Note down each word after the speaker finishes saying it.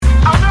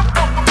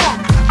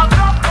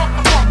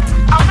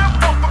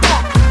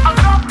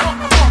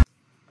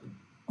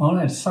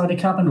right, Saudi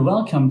Cup, and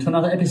welcome to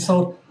another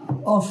episode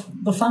of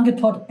the Funk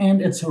Pod,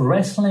 and it's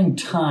wrestling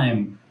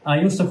time. I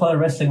used to call it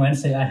Wrestling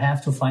Wednesday. I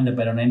have to find a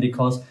better name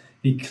because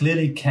we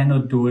clearly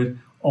cannot do it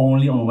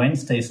only on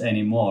Wednesdays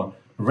anymore.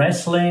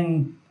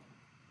 Wrestling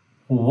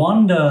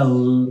Wonder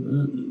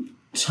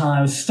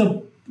Time,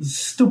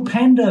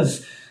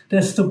 stupendous,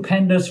 the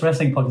stupendous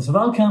wrestling podcast.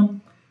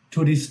 Welcome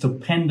to the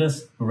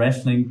stupendous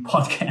wrestling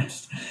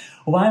podcast.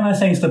 Why am I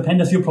saying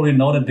stupendous? You probably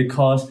know that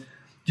because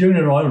during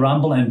the Royal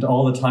Rumble and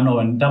all the time now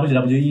when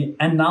WWE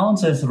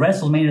announces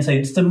WrestleMania, say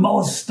it's the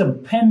most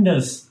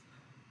stupendous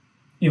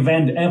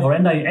event ever.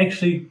 And I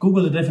actually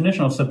Googled the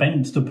definition of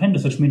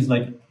stupendous, which means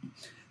like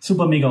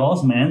super mega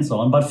awesome and so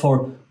on. But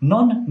for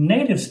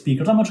non-native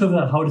speakers, I'm not sure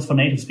how it is for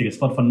native speakers,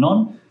 but for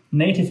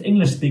non-native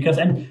English speakers,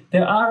 and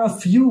there are a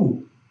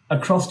few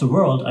across the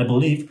world, I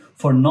believe,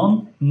 for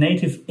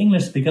non-native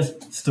English speakers,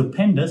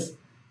 stupendous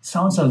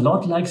sounds a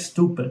lot like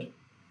stupid.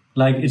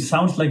 Like it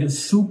sounds like it's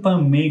super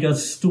mega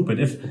stupid.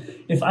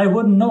 If I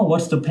wouldn't know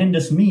what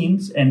stupendous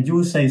means and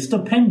you say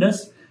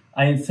stupendous,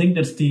 I think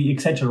that's the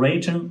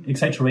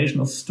exaggeration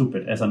of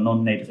stupid as a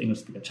non-native English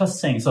speaker. Just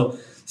saying. So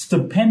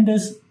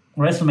stupendous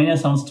WrestleMania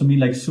sounds to me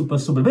like super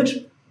stupid,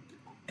 which,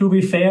 to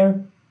be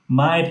fair,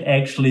 might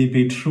actually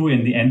be true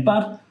in the end.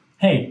 But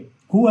hey,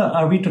 who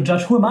are we to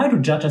judge? Who am I to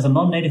judge as a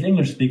non-native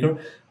English speaker?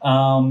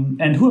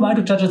 And who am I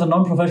to judge as a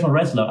non-professional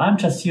wrestler? I'm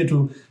just here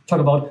to talk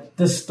about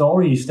the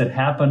stories that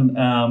happen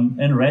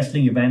in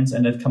wrestling events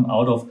and that come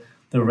out of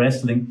the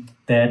wrestling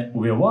that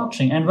we're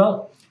watching. And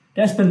well,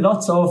 there's been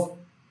lots of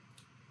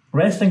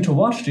wrestling to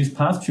watch these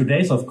past few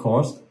days, of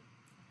course.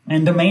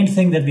 And the main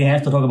thing that we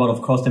have to talk about,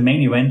 of course, the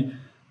main event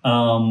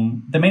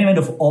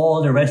of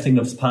all the wrestling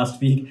this past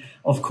week,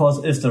 of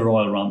course, is the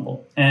Royal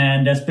Rumble.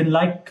 And there's been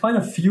like quite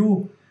a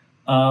few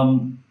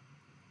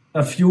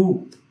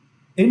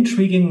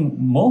intriguing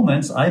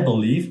moments, I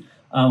believe.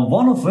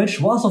 One of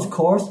which was, of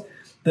course,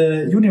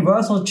 the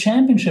Universal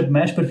Championship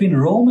match between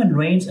Roman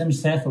Reigns and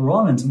Seth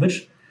Rollins,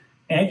 which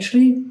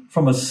actually,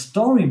 from a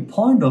story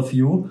point of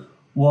view,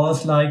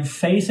 was like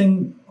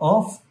facing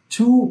off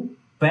two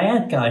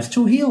bad guys,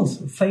 two heels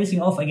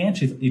facing off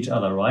against each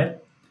other, right?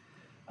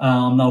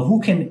 Now,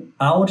 who can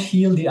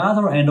out-heel the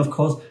other? And of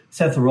course,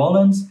 Seth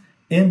Rollins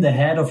in the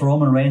head of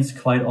Roman Reigns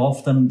quite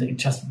often. They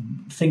just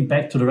think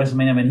back to the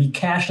WrestleMania when he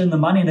cashed in the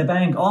Money in the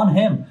Bank on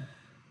him.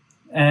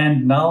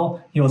 And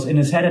now he was in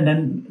his head. And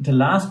then the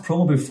last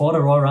promo before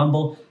the Royal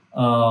Rumble,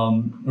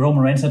 Roman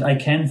Reigns said, I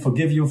can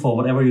forgive you for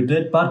whatever you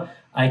did, but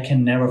I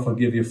can never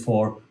forgive you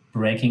for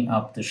breaking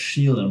up the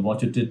Shield and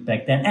what you did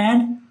back then.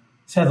 And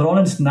Seth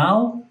Rollins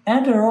now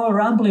at the Royal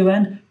Rumble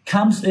event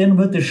comes in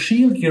with the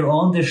Shield gear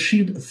on, the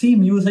Shield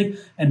theme music,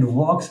 and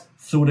walks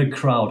through the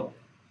crowd.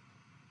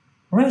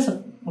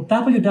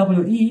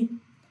 WWE,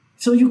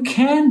 so you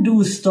can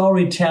do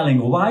storytelling.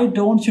 Why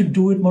don't you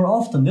do it more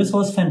often? This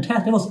was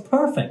fantastic. It was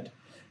perfect.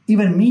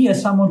 Even me,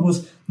 as someone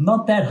who's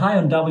not that high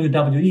on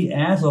WWE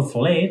as of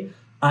late,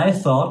 I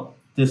thought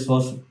this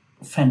was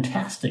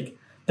fantastic.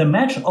 The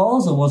match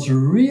also was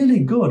really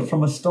good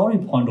from a story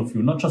point of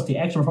view, not just the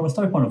action, but from a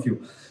story point of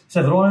view.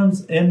 Seth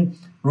Rollins in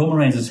Roman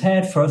Reigns'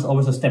 head, first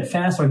always a step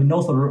faster. He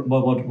knows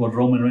what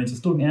Roman Reigns is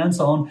doing and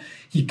so on.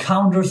 He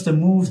counters the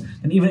moves,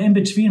 and even in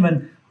between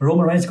when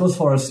Roman Reigns goes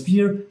for a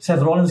spear,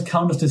 Seth Rollins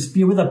counters the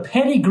spear with a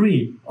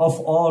pedigree of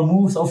all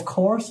moves, of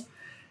course.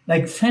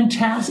 Like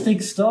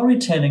fantastic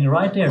storytelling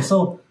right there.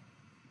 So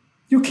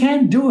you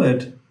can do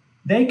it.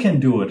 They can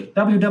do it.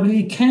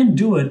 WWE can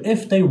do it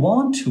if they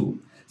want to.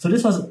 So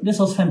this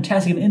was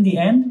fantastic. And in the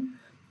end,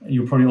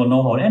 you probably all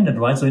know how it ended,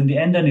 right? So in the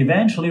end, then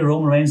eventually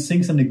Roman Reigns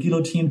sinks in the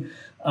guillotine.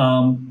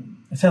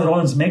 Seth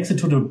Rollins makes it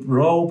to the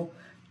rope,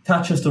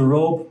 touches the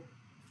rope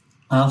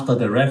after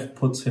the ref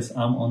puts his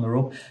arm on the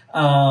rope.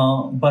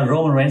 But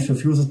Roman Reigns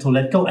refuses to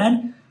let go.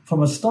 And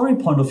from a story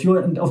point of view,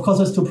 and of course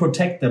it's to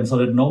protect them so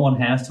that no one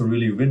has to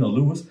really win or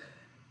lose.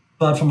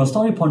 But from a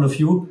story point of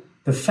view,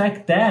 the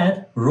fact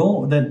that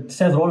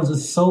Seth Rollins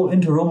is so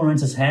into Roman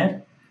Reigns'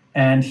 head,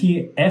 and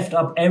he effed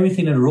up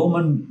everything that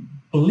Roman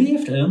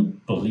believed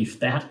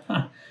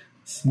that,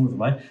 smooth,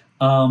 right?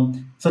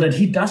 So that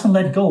he doesn't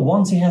let go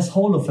once he has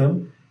hold of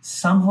him,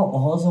 somehow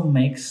also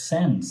makes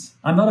sense.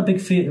 I'm not a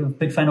big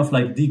fan of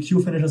like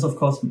DQ finishes, of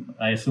course.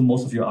 I assume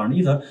most of you aren't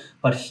either.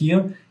 But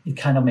here, it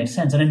kind of made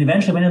sense. And then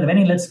eventually, when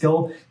he lets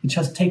go, he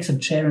just takes a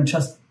chair and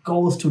just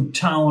goes to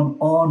town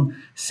on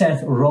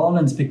Seth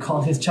Rollins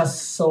because he's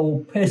just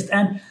so pissed.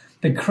 And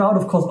the crowd,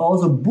 of course,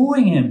 also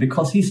booing him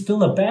because he's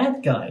still a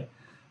bad guy.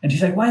 And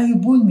she's like, why are you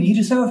booing me? He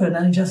deserved it. And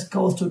then he just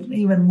goes to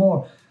even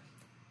more.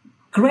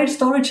 Great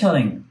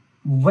storytelling.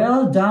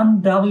 Well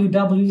done,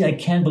 WWE. I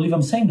can't believe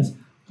I'm saying this.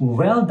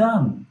 Well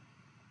done.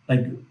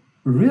 Like,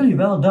 really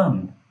well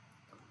done.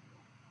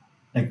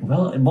 Like,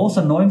 well, the most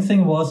annoying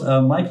thing was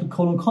Michael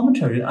Cole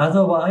commentary.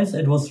 Otherwise,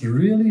 it was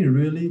really,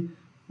 really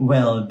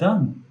well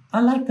done.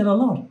 I liked it a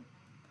lot.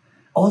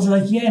 Also,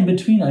 like, in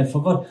between, I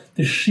forgot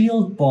the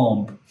Shield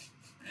bomb.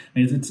 I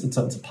mean, it's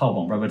a power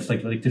bomb, right? But it's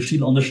like the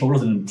Shield on the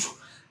shoulders and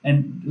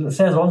and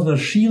Seth Rollins with a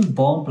shield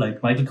bomb,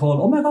 like Michael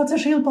Cole, oh my God, it's a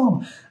shield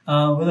bomb,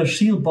 with a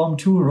shield bomb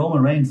to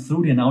Roman Reigns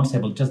through the announce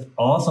table. Just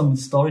awesome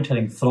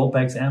storytelling,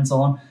 throwbacks, and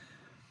so on.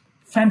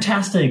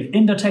 Fantastic.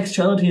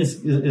 Intertextuality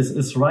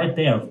is right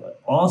there.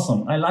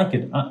 Awesome. I like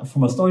it.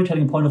 From a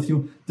storytelling point of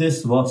view,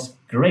 this was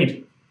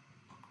great.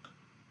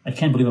 I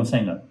can't believe I'm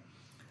saying that.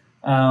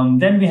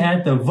 Then we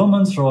had the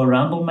Women's Royal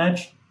Rumble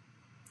match.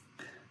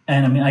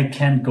 And I mean, I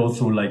can't go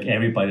through like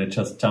everybody that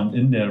just jumped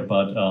in there,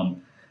 but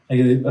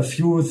a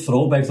few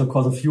throwbacks, of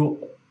course, a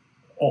few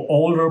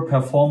older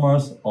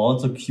performers,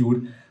 also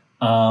cute.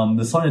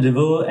 The Sonya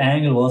Deville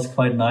angle was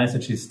quite nice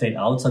that she stayed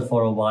outside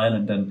for a while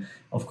and then,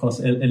 of course,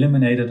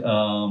 eliminated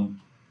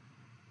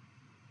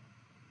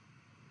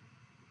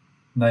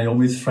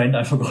Naomi's friend.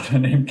 I forgot her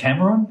name,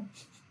 Cameron?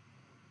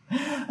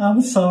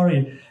 I'm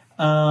sorry.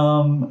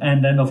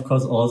 And then, of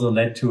course, also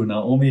led to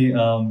Naomi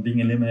being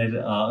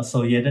eliminated.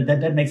 So, yeah,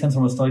 that makes sense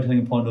from a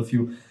storytelling point of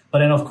view. But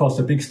then, of course,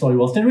 the big story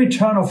was the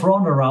return of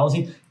Ronda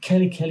Rousey.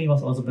 Kelly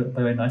was also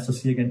very nice to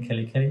see again.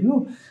 Kelly.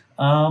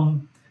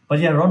 But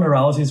yeah, Ronda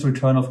Rousey's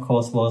return, of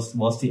course,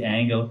 was the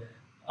angle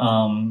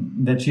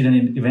that she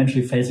then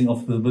eventually facing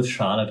off with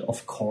Charlotte,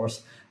 of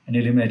course, and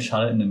eliminate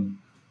Charlotte. And then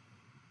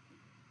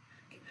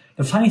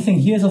the funny thing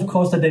here is, of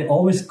course, that they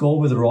always go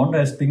with Ronda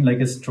as being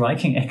like a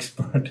striking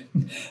expert.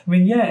 I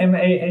mean, yeah,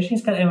 MMA,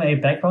 she's got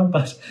MMA background,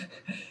 but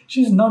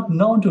she's not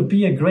known to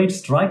be a great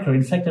striker.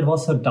 In fact, it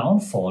was her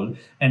downfall.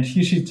 And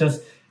here she's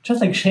just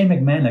like Shane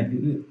McMahon, like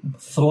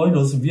throwing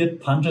those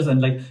weird punches,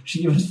 and like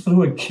she even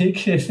threw a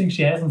kick. I think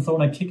she hasn't thrown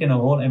a kick in her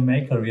whole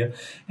MMA career,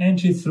 and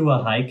she threw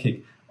a high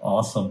kick.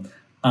 Awesome.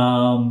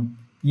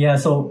 Yeah.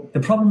 So the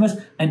problem is,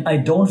 and I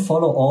don't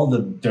follow all the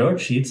dirt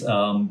sheets,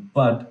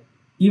 but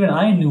even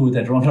I knew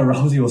that Ronda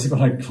Rousey was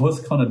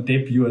gonna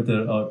debut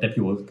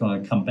was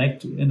gonna come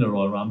back in the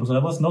Royal Rumble. So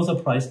there was no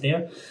surprise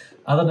there.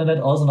 Other than that,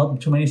 also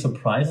not too many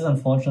surprises,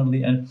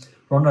 unfortunately. And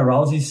Ronda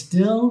Rousey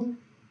still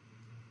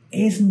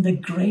isn't the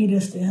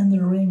greatest in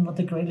the ring, not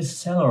the greatest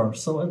seller.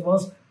 So it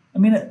was, I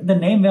mean, the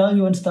name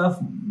value and stuff,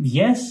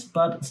 yes,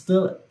 but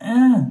still,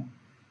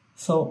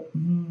 So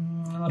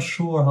I'm not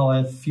sure how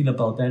I feel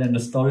about that. And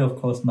the story,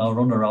 of course, now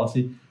Ronda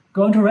Rousey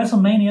going to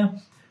WrestleMania,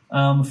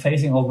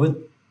 facing off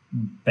with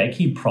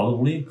Becky,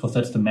 probably, because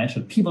that's the match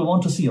that people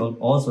want to see,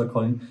 also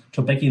according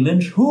to Becky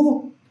Lynch,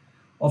 who,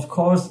 of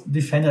course,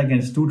 defended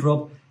against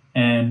Doudrop.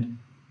 And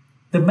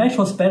the match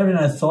was better than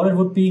I thought it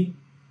would be.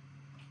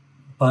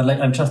 But like,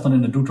 I'm just not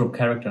in the Doudrop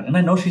character. And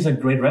I know she's a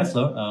great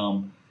wrestler,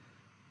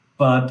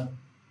 but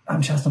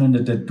I'm just not in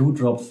the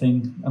Doudrop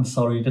thing. I'm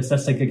sorry. That's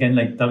like, again,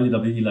 like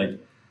WWE, like,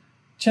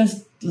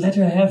 just let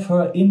her have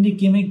her indie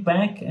gimmick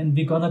back and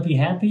we're gonna be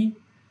happy.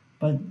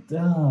 But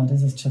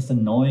this is just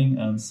annoying.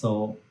 And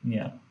so,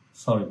 yeah,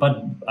 sorry.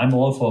 But I'm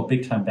all for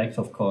big time Becky,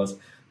 of course,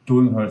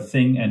 doing her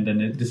thing. And then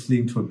this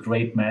leading to a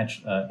great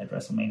match at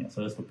WrestleMania.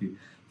 So this would be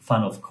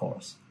fun, of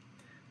course.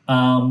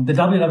 The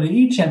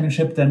WWE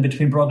Championship then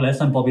between Brock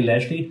Lesnar and Bobby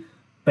Lashley,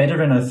 better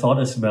than I thought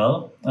as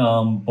well.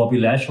 Bobby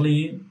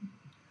Lashley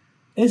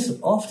is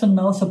often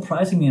now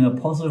surprising me in a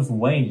positive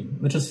way,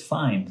 which is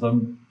fine.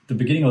 So the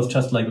beginning was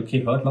just like,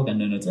 okay, Hurt Lock,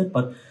 and then it's it.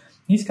 But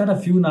he's got a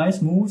few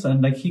nice moves,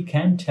 and like he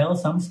can tell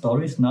some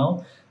stories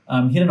now.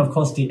 Here then, of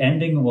course, the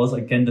ending was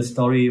again the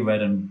story where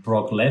then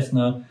Brock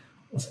Lesnar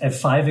was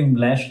F5ing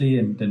Lashley,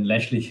 and then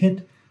Lashley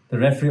hit the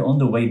referee on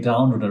the way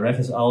down, or the ref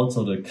is out,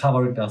 so the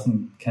cover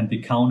can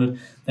be counted.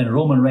 Then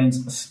Roman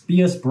Reigns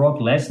spears Brock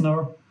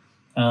Lesnar,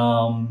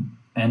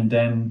 and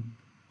then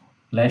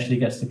Lashley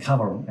gets the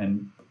cover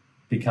and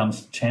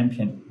becomes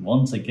champion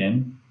once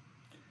again.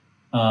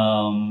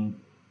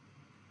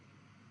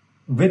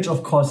 Which,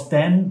 of course,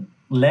 then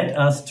led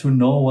us to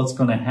know what's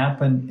going to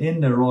happen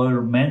in the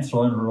Men's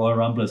Royal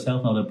Rumble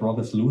itself. Now that Brock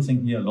is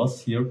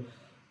lost here.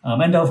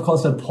 And, of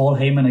course, that Paul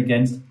Heyman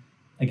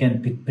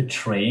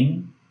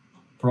betraying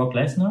Brock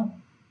Lesnar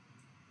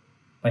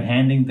by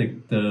handing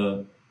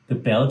the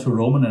belt to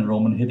Roman, and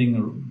Roman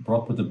hitting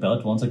Brock with the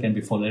belt once again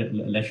before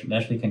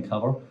Lashley can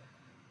cover.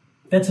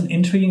 That's an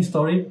intriguing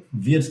story.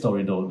 Weird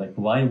story though. Like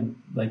why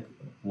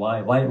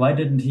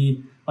didn't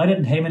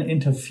Heyman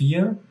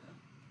interfere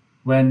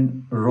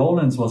when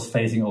Rollins was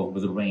facing over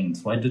with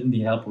Reigns? Why didn't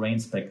he help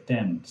Reigns back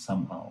then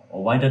somehow?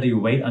 Or why did he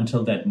wait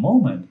until that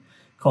moment?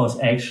 Because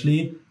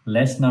actually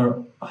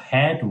Lesnar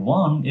had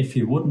won if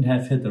he wouldn't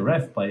have hit the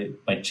ref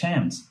by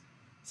chance.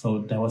 So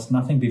there was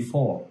nothing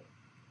before.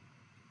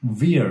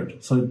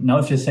 Weird. So now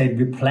if you say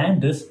we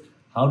planned this,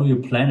 how do you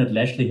plan that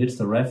Lashley hits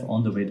the ref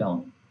on the way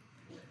down?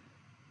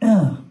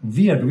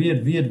 Weird.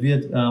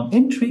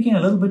 Intriguing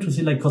a little bit to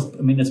see, like, because,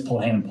 I mean, it's Paul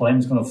Heyman. Paul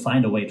Heyman's going to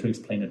find a way to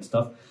explain that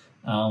stuff.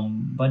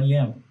 But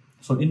yeah,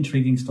 so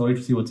intriguing story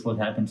to see what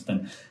happens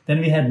then. Then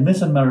we had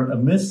Miz and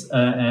Maryse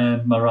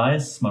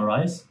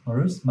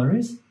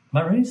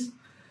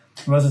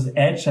versus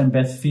Edge and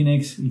Beth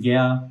Phoenix.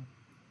 Yeah,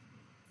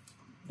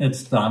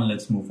 it's done.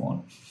 Let's move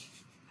on.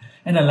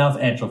 And I love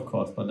Edge, of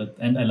course,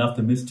 and I love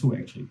the Miz too,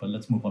 actually. But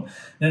let's move on.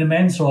 Then the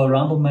Men's Royal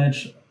Rumble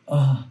match.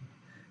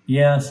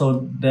 Yeah,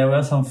 so there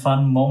were some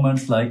fun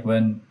moments, like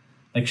when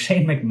Like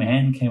Shane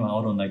McMahon came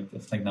out on like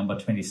it's like number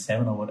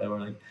 27 or whatever.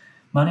 Like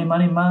Money,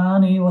 Money,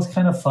 Money was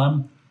kind of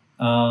fun.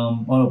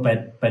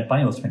 Bad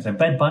Bunny was 27.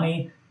 Bad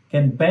Bunny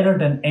getting better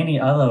than any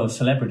other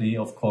celebrity,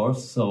 of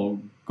course. So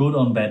good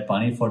on Bad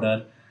Bunny for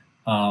that.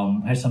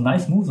 Has some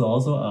nice moves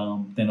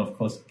also. Then of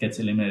course gets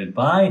eliminated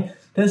by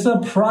the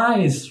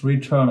surprise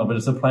return or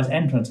the surprise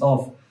entrance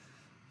of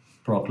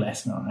Brock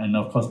Lesnar. And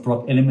of course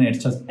Brock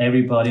eliminates just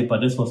everybody,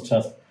 but this was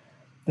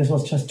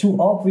just too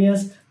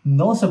obvious.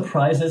 No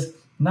surprises,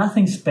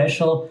 nothing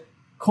special.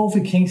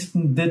 Kofi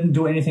Kingston didn't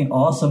do anything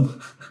awesome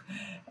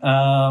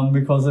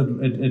because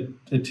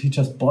he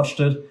just botched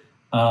it.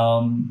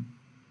 And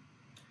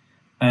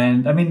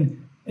I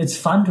mean, it's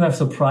fun to have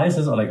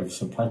surprises or like a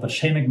surprise, but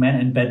Shane McMahon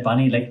and Bad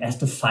Bunny like as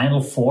the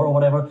final four or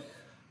whatever.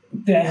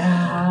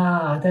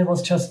 That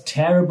was just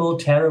terrible.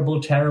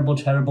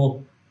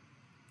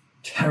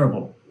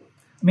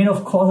 I mean,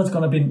 of course, it's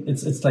gonna be.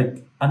 It's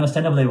like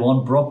understandable they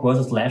want Brock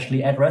versus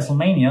Lashley at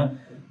WrestleMania,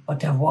 but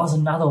there was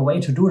another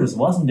way to do this,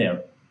 wasn't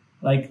there?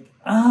 Like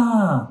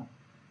I'm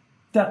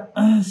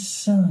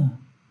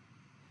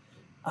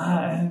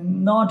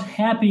not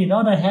happy,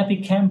 not a happy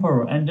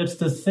camper, and that's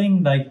the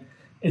thing. Like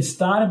it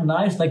started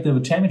nice, like the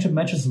championship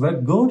matches were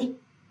good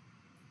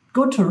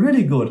to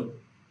really good,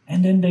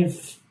 and then they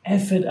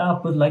f it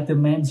up with like the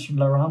men's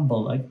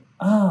Rumble. Like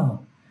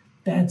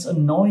that's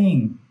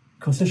annoying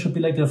because this should be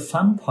like the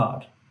fun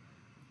part.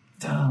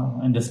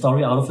 And the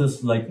story out of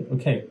this, like,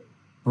 okay,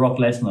 Brock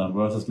Lesnar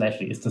versus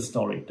Lashley is the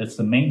story. That's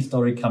the main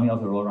story coming out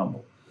of the Royal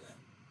Rumble.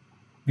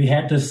 We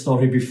had this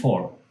story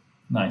before.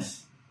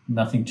 Nice.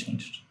 Nothing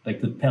changed.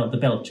 Like the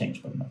belt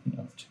changed, but nothing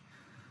else changed.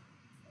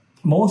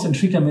 Most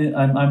intrigued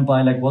I'm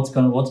by like what's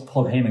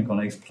Paul Heyman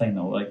gonna explain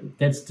now? Like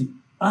that's the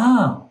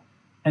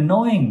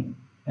annoying.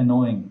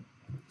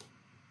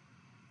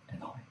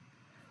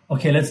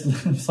 Okay, let's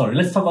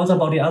talk also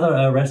about the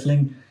other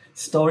wrestling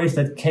stories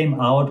that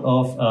came out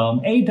of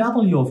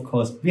AEW, of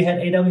course. We had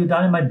AEW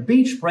Dynamite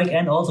Beach Break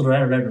and also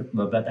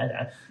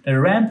the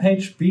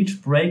Rampage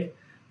Beach Break.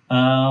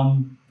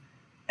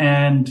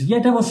 And yeah,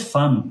 that was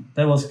fun.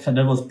 That was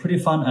pretty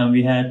fun. And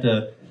we had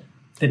the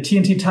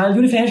TNT title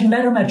unification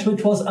ladder match,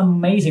 which was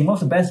amazing. One of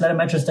the best ladder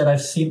matches that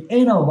I've seen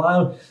in a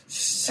while.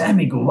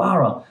 Sammy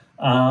Guevara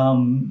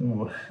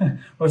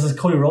versus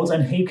Cody Rhodes.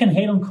 And you can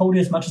hate on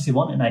Cody as much as you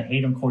want, and I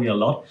hate on Cody a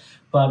lot.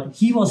 But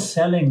he was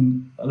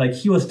selling, like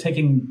he was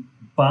taking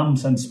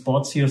bumps and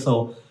spots here.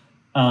 So,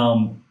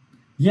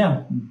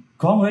 yeah,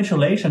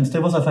 congratulations.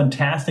 That was a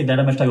fantastic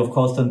ladder match. Like, of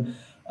course, then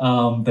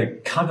the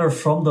cutter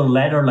from the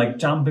ladder, like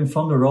jumping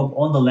from the rope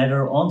on the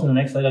ladder onto the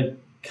next ladder,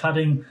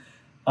 cutting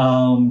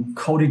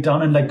Cody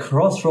down and like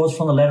crossroads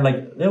from the ladder.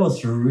 Like, it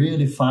was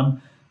really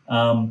fun.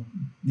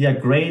 Yeah,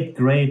 great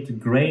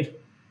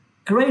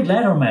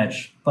ladder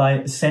match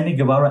by Sammy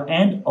Guevara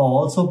and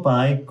also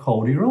by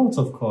Cody Rhodes,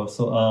 of course.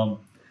 So,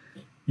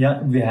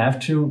 yeah, we have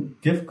to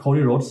give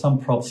Cody Rhodes some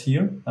props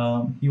here.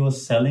 He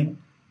was selling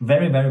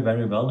very, very,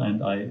 very well,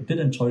 and I did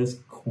enjoy this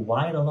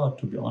quite a lot,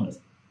 to be honest.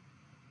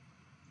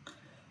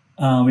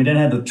 We then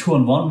had the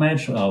 2-on-1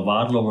 match,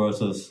 Wardlow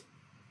versus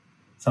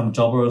some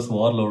jobbers.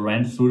 Wardlow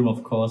ran through them,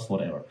 of course,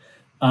 whatever.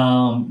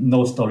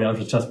 No story. I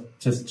was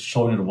just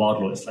showing that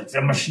Wardlow is like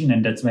the machine,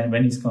 and that's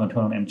when he's going to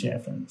turn on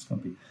MJF, and it's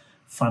going to be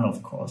fun,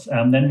 of course.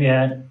 Then we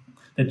had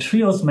the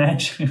trios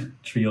match,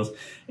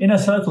 Inner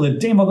Circle,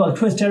 Demogorgon,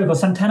 Chris Jericho,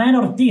 Santana and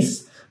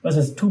Ortiz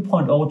versus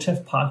 2.0,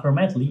 Jeff Parker,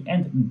 Matt Lee,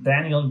 and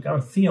Daniel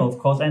Garcia, of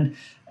course. And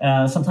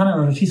Santana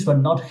and Ortiz were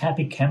not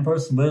happy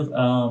campers with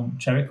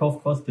Jericho,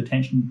 of course. The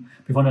tension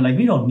before, they're like,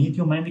 we don't need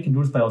you, man, we can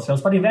do this by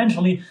ourselves. But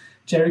eventually,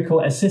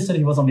 Jericho assisted.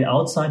 He was on the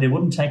outside. They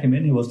wouldn't tag him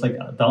in. He was like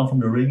down from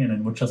the ring and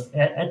then would just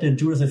add the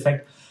Judas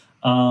effect,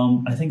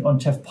 I think, on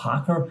Jeff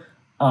Parker.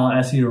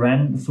 As he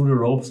ran through the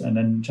ropes, and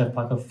then Jeff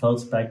Parker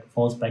falls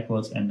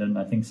backwards, and then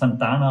I think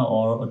Santana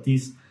or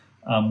Ortiz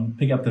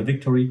pick up the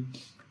victory.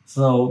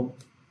 So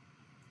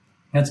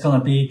that's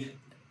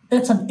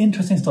an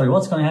interesting story.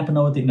 What's going to happen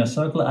now with the Inner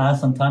Circle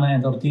as Santana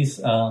and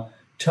Ortiz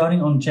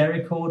turning on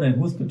Jericho? Then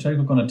who's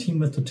Jericho going to team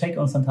with to take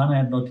on Santana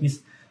and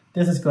Ortiz?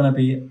 This is going to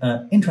be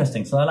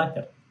interesting. So I like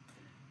that.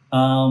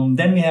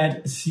 Then we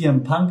had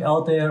CM Punk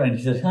out there, and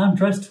he said, I'm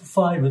dressed to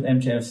fight with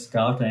MJF's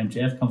scarf. And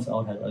MJF comes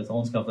out, has his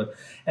own scarf.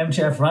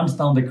 MJF runs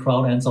down the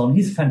crowd and so on.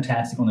 He's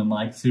fantastic on the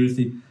mic.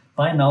 Seriously,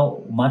 by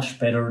now, much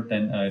better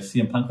than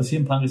CM Punk. Because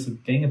CM Punk is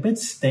getting a bit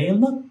stale,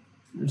 not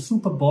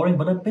super boring,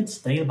 but a bit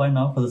stale by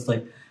now, because it's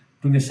like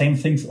doing the same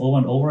things over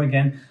and over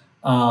again.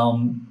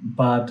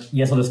 But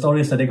yeah, so the story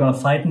is that they're going to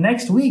fight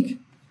next week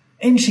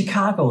in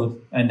Chicago.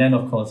 And then,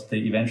 of course, they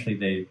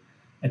eventually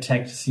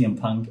attacked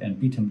CM Punk and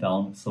beat him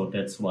down. So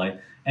that's why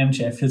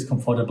MJF feels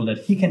comfortable that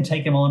he can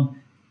take him on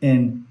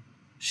in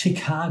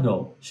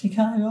Chicago.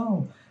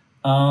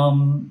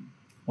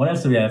 What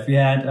else do we have? We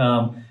had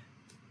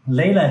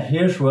Layla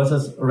Hirsch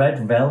versus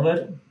Red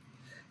Velvet.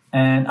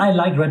 And I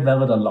like Red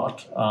Velvet a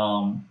lot.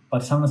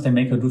 But sometimes they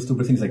make her do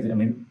stupid things. Like, I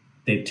mean,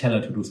 they tell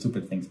her to do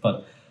stupid things.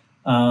 But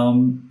I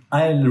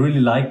really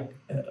like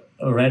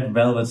Red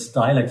Velvet's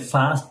style, like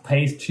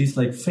fast-paced. She's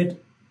like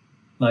fit,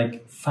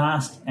 like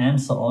fast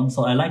and so on.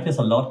 So I like this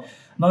a lot.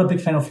 Not a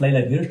big fan of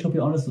Layla Hirsch, to be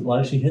honest,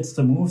 while she hits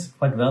the moves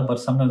quite well, but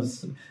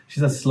sometimes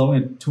she's just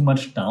slowing it too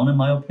much down, in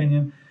my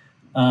opinion.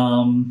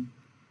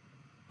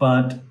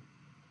 But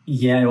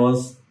yeah, it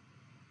was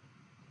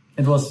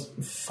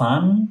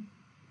fun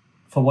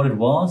for what it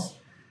was.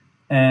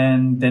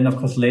 And then, of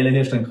course, Layla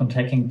Hirsch then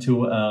continuing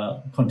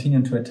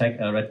to attack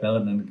Red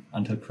Velvet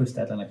until Chris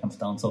Statlander comes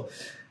down. So,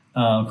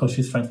 because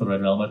she's friends with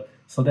Red Velvet.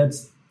 So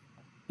that's,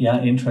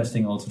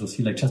 interesting also to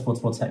see, like, just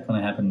what's going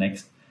to happen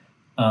next.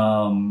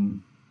 Also,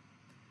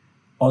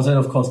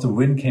 of course, the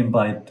win came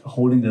by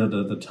holding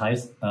the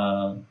ties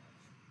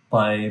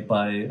by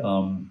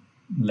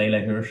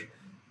Layla Hirsch.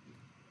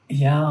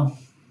 Yeah,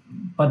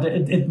 but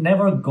it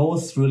never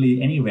goes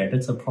really anywhere.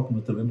 That's a problem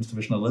with the women's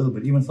division a little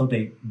bit, even though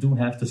they do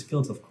have the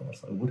skills, of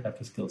course, or would have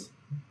the skills.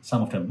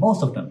 Some of them,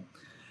 most of them.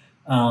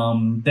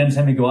 Then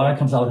Sammy Guevara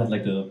comes out, has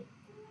like the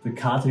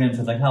cards again,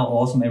 says like how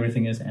awesome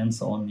everything is and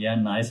so on. Yeah,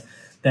 nice.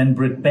 Then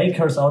Britt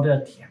Baker's out there,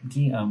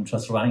 TMD,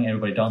 just running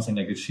everybody down, saying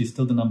like she's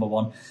still the number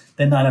one.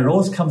 Then Nyla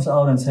Rose comes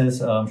out and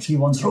says she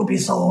wants Ruby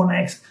Soho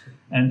next.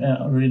 And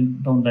really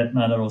don't let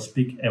Nyla Rose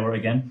speak ever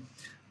again.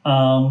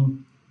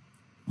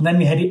 Then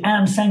we had the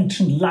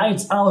unsanctioned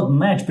lights out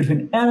match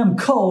between Adam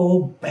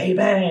Cole,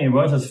 baby,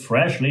 versus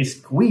freshly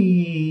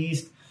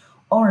squeezed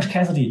Orange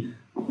Cassidy.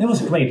 It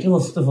was great. It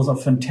was a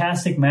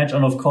fantastic match.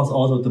 And of course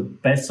also the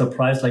best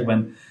surprise, like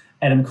when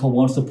Adam Cole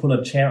wants to pull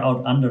a chair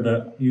out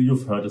under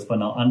you've heard this by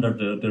now, under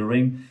the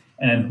ring.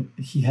 And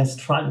he has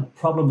tried a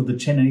problem with the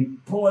chair and he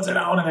pulls it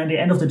out. And at the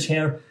end of the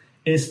chair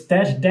is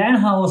that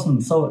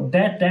Danhausen. So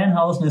that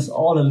Danhausen is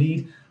all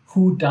elite.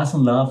 Who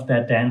doesn't love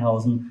that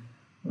Danhausen?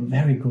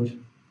 Very good.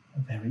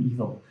 Very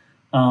evil.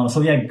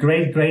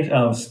 Great.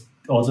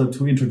 Also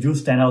to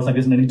introduce Danhausen like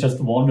this, and then he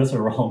just wanders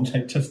around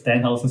like just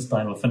Danhausen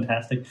style.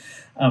 Fantastic.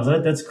 So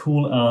that's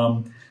cool.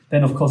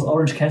 Then of course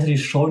Orange Cassidy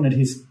is showing that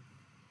he's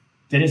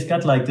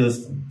got like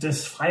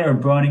this fire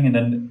burning, and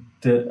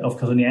then of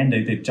course in the end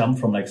they jump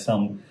from like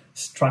some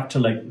structure,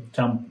 like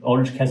jump.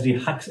 Orange Cassidy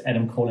hugs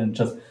Adam Cole and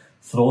just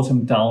throws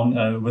him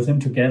down with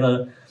him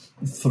together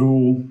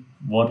through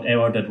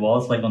whatever that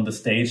was like on the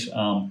stage.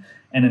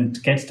 And then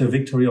gets the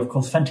victory, of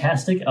course.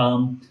 Fantastic.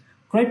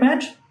 Great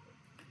match.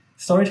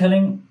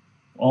 Storytelling,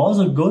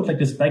 also good, like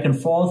this back and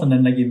forth. And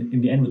then like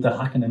in the end with the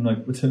hug and then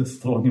like with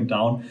throwing him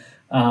down.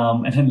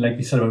 And then like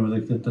we said,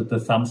 with the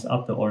thumbs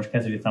up, the Orange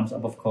Cassidy thumbs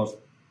up, of course.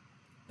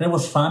 That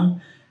was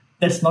fun.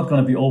 That's not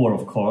going to be over,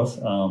 of course.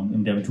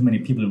 And there were too many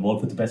people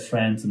involved with the best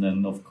friends. And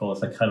then, of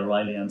course, like Kyle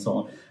O'Reilly and so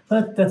on.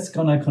 But that's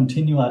going to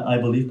continue, I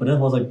believe. But that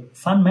was a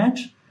fun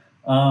match.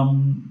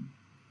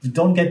 You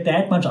don't get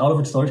that much out of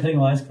it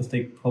storytelling-wise because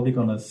they're probably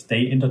going to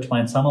stay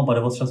intertwined somehow, but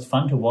it was just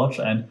fun to watch.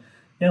 And,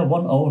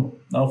 1-0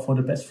 now for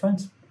the best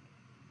friends.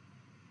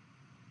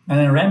 And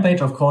then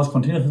Rampage, of course,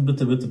 continues with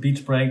the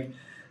beach break.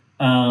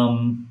 I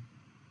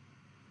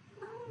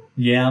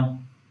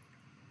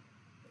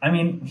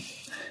mean,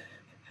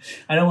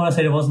 I don't want to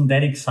say it wasn't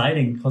that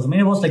exciting because,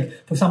 it was like,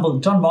 for example,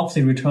 Jon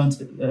Moxley returned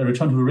to the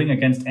ring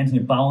against Anthony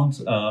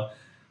Bones,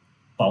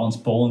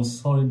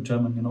 sorry,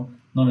 German,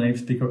 not a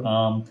native speaker.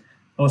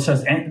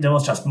 There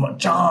was just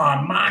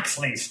Jon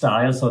Moxley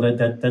style, so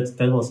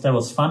that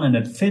was fun and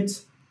it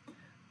fits.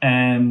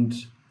 And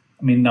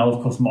now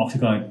of course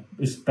Moxley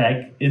is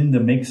back in the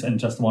mix and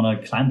just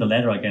want to climb the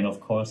ladder again, of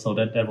course. So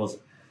that was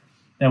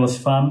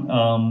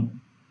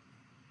fun.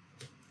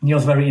 He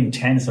was very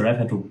intense. The ref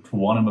had to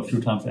warn him a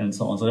few times and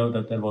so on. So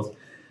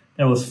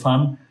that was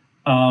fun.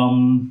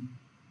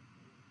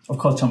 Of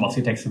course, Jon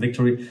Moxley takes the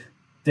victory.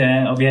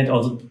 Then we had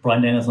also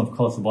Bryan Danielson, of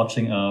course,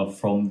 watching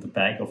from the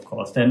back, of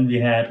course. Then we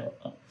had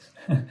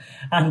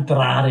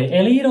Andrade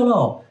El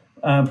Idolo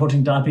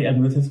approaching Darby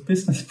Allin with his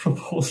business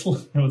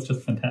proposal. It was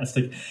just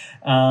fantastic.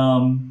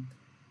 Then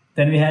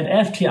we had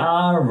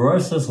FTR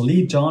versus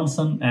Lee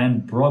Johnson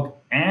and Brock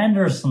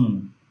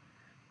Anderson.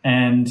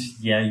 And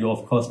you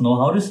of course know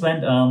how this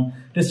went.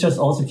 This just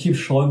also keeps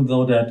showing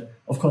though that,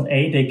 of course,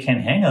 they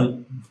can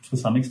hang to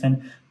some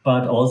extent,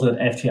 but also that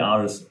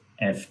FTR is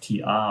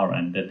FTR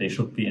and that they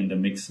should be in the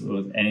mix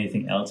with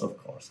anything else, of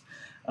course.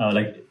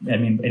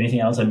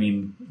 Anything else,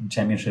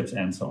 championships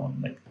and so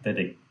on, like that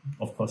they,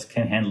 of course,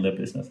 can handle their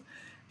business.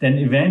 Then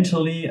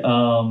eventually,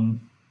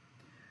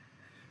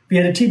 we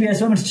had a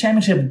TBS Women's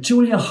Championship,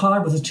 Julia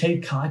Hart versus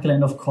Jade Cargill,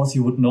 and of course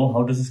you would know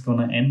how this is going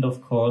to end,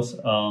 of course.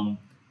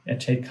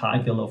 Jade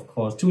Cargill, of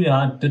course. Julia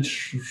Hart did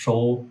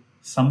show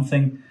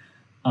something,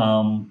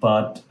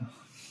 but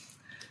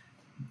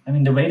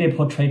the way they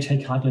portray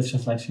Jade Cargill is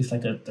just like she's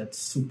like that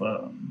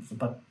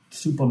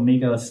super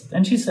mega,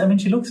 and she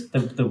looks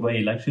the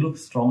way, like she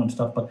looks strong and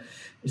stuff, but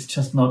she's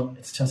just not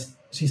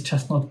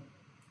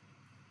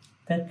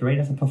that great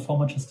as a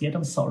performer just yet.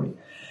 I'm sorry.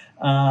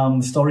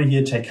 Story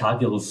here, Jade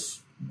Cargill is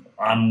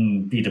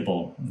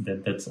unbeatable.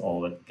 That's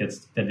all that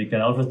we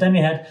get out of it. Then we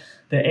had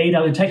the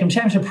AEW Tag Team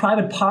Championship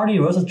Private Party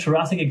versus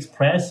Jurassic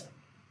Express,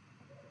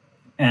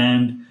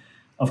 and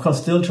of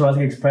course still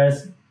Jurassic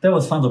Express. That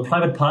was fun. The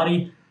Private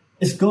Party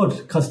is good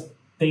because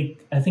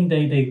I think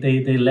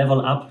they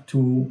level up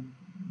to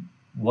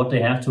what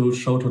they have to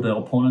show to their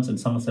opponents, and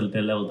sometimes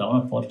they level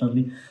down,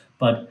 unfortunately.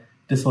 But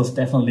this was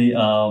definitely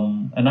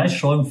a nice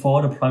showing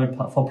for the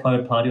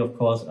private party, of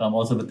course.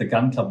 Also with the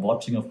Gun Club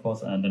watching, of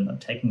course, and then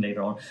attacking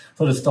later on.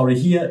 So the story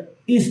here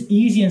is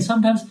easy, and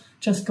sometimes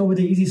just go with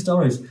the easy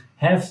stories.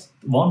 Have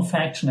one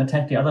faction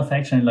attack the other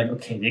faction, and like,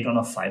 okay, they're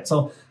gonna fight.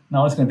 So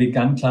now it's gonna be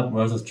Gun Club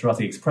versus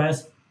Jurassic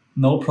Express.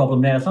 No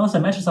problem there. As long as the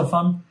matches are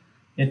fun,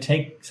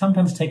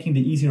 sometimes taking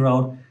the easy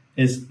route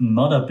is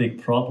not a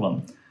big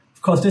problem.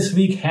 Of course, this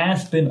week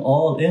has been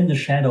all in the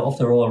shadow of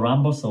the Royal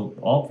Rumble, so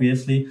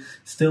obviously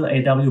still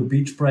AW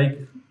Beach Break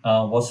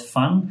was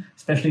fun,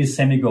 especially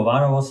Sammy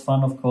Guevara was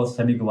fun, of course.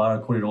 Sammy Guevara,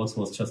 Cody Rhodes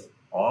was just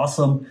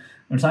awesome.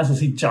 It's nice to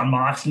see Jon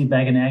Moxley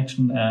back in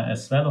action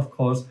as well, of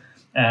course.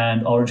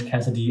 And Orange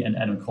Cassidy and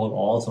Adam Cole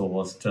also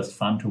was just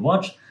fun to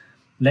watch.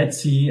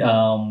 Let's see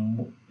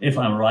if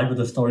I'm right with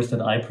the stories that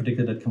I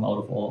predicted that come out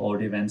of all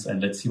the events,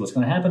 and let's see what's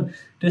going to happen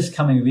this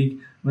coming week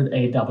with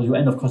AEW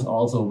and, of course,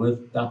 also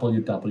with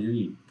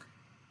WWE.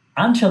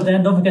 Until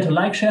then, don't forget to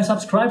like, share,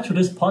 subscribe to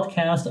this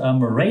podcast.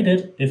 Rate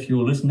it if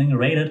you're listening.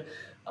 Rate it.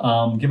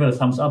 Give it a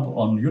thumbs up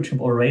on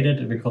YouTube or rate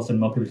it, because then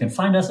more people can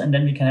find us, and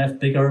then we can have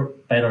bigger,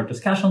 better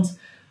discussions.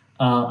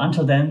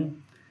 Until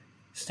then,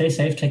 stay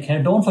safe, take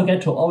care. Don't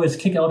forget to always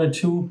kick out a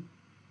 2.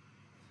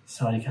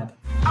 Saudi Cup.